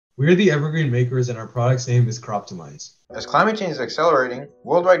We're the evergreen makers and our product's name is Croptimize. As climate change is accelerating,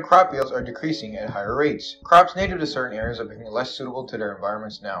 worldwide crop yields are decreasing at higher rates. Crops native to certain areas are becoming less suitable to their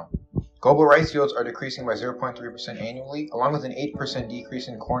environments now. Global rice yields are decreasing by 0.3% annually, along with an 8% decrease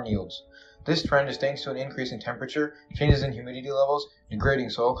in corn yields. This trend is thanks to an increase in temperature, changes in humidity levels,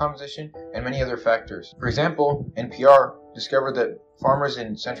 degrading soil composition, and many other factors. For example, NPR discovered that farmers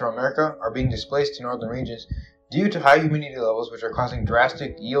in Central America are being displaced to northern regions due to high humidity levels, which are causing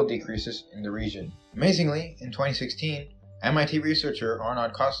drastic yield decreases in the region. Amazingly, in 2016, MIT researcher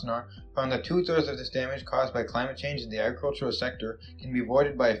Arnaud Costner found that 2/3 of this damage caused by climate change in the agricultural sector can be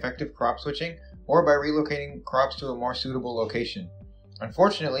avoided by effective crop switching or by relocating crops to a more suitable location.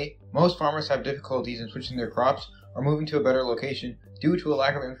 Unfortunately, most farmers have difficulties in switching their crops or moving to a better location due to a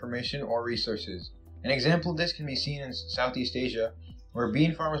lack of information or resources. An example of this can be seen in Southeast Asia, where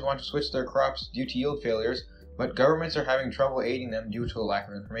bean farmers want to switch their crops due to yield failures, but governments are having trouble aiding them due to a lack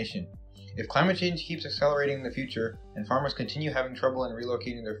of information. If climate change keeps accelerating in the future, and farmers continue having trouble in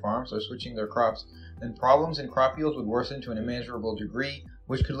relocating their farms or switching their crops, then problems in crop yields would worsen to an immeasurable degree,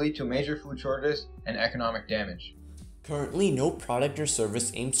 which could lead to major food shortages and economic damage. Currently, no product or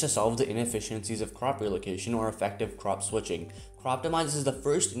service aims to solve the inefficiencies of crop relocation or effective crop switching. Croptimize is the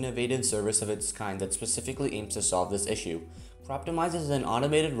first innovative service of its kind that specifically aims to solve this issue. Croptimize is an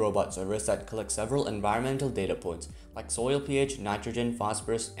automated robot service that collects several environmental data points like soil pH, nitrogen,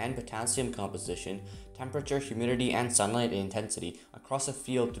 phosphorus, and potassium composition, temperature, humidity, and sunlight intensity across a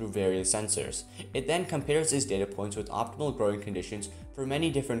field through various sensors. It then compares these data points with optimal growing conditions for many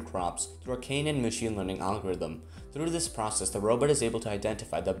different crops through a K-NN machine learning algorithm. Through this process, the robot is able to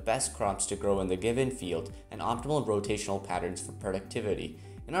identify the best crops to grow in the given field and optimal rotational patterns for productivity.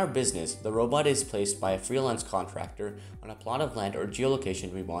 In our business, the robot is placed by a freelance contractor on a plot of land or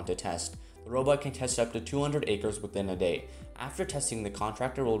geolocation we want to test. The robot can test up to 200 acres within a day. After testing, the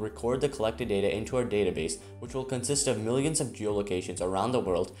contractor will record the collected data into our database, which will consist of millions of geolocations around the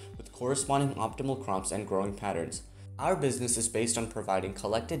world with corresponding optimal crops and growing patterns. Our business is based on providing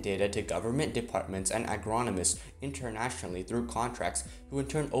collected data to government departments and agronomists internationally through contracts, who in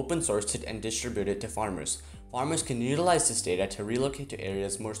turn open source it and distribute it to farmers. Farmers can utilize this data to relocate to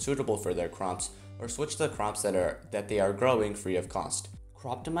areas more suitable for their crops or switch the crops that they are growing free of cost.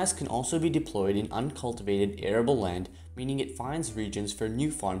 Croptimize can also be deployed in uncultivated arable land, meaning it finds regions for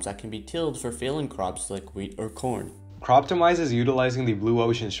new farms that can be tilled for failing crops like wheat or corn. Croptimize is utilizing the Blue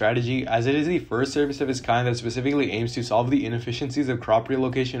Ocean strategy, as it is the first service of its kind that specifically aims to solve the inefficiencies of crop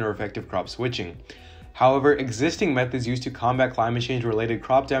relocation or effective crop switching. However, existing methods used to combat climate change related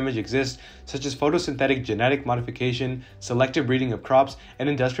crop damage exist, such as photosynthetic genetic modification, selective breeding of crops, and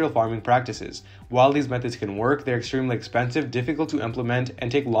industrial farming practices. While these methods can work, they're extremely expensive, difficult to implement, and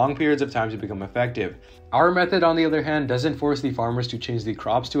take long periods of time to become effective. Our method, on the other hand, doesn't force the farmers to change the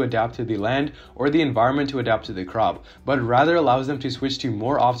crops to adapt to the land or the environment to adapt to the crop, but rather allows them to switch to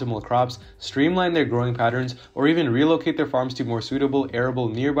more optimal crops, streamline their growing patterns, or even relocate their farms to more suitable arable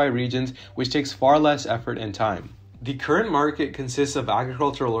nearby regions, which takes far less effort and time. The current market consists of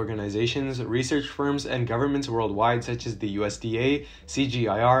agricultural organizations, research firms, and governments worldwide such as the USDA,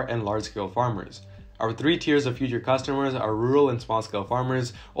 CGIAR, and large-scale farmers. Our 3 tiers of future customers are rural and small-scale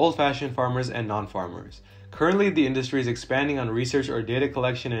farmers, old-fashioned farmers, and non-farmers. Currently, the industry is expanding on research or data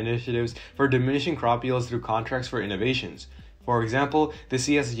collection initiatives for diminishing crop yields through contracts for innovations. For example, the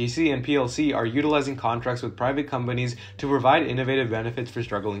CSGC and PLC are utilizing contracts with private companies to provide innovative benefits for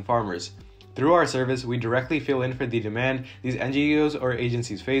struggling farmers. Through our service, we directly fill in for the demand these NGOs or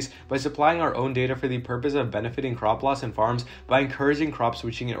agencies face by supplying our own data for the purpose of benefiting crop loss in farms by encouraging crop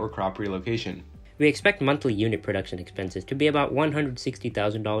switching or crop relocation. We expect monthly unit production expenses to be about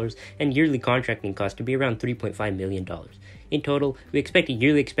 $160,000 and yearly contracting costs to be around $3.5 million. In total, we expect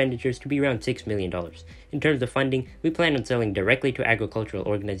yearly expenditures to be around $6 million. In terms of funding, we plan on selling directly to agricultural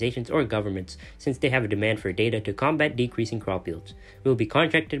organizations or governments, since they have a demand for data to combat decreasing crop yields. We will be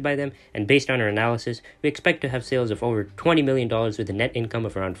contracted by them, and based on our analysis, we expect to have sales of over $20 million with a net income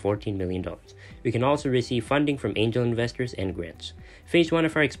of around $14 million. We can also receive funding from angel investors and grants. Phase 1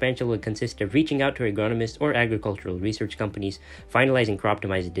 of our expansion will consist of reaching out to agronomists or agricultural research companies, finalizing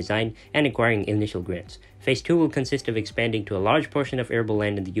Croptimize's design, and acquiring initial grants. Phase 2 will consist of expanding to a large portion of arable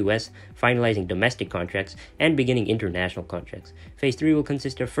land in the US, finalizing domestic contracts, and beginning international contracts. Phase 3 will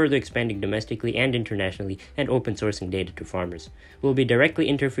consist of further expanding domestically and internationally and open sourcing data to farmers. We'll be directly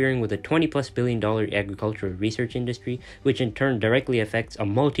interfering with a $20+ billion agricultural research industry, which in turn directly affects a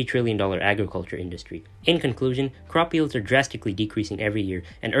multi-trillion-dollar agriculture industry. In conclusion, crop yields are drastically decreasing every year,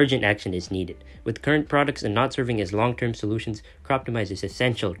 and urgent action is needed. With current products and not serving as long-term solutions, Croptimize is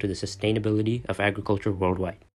essential to the sustainability of agriculture worldwide.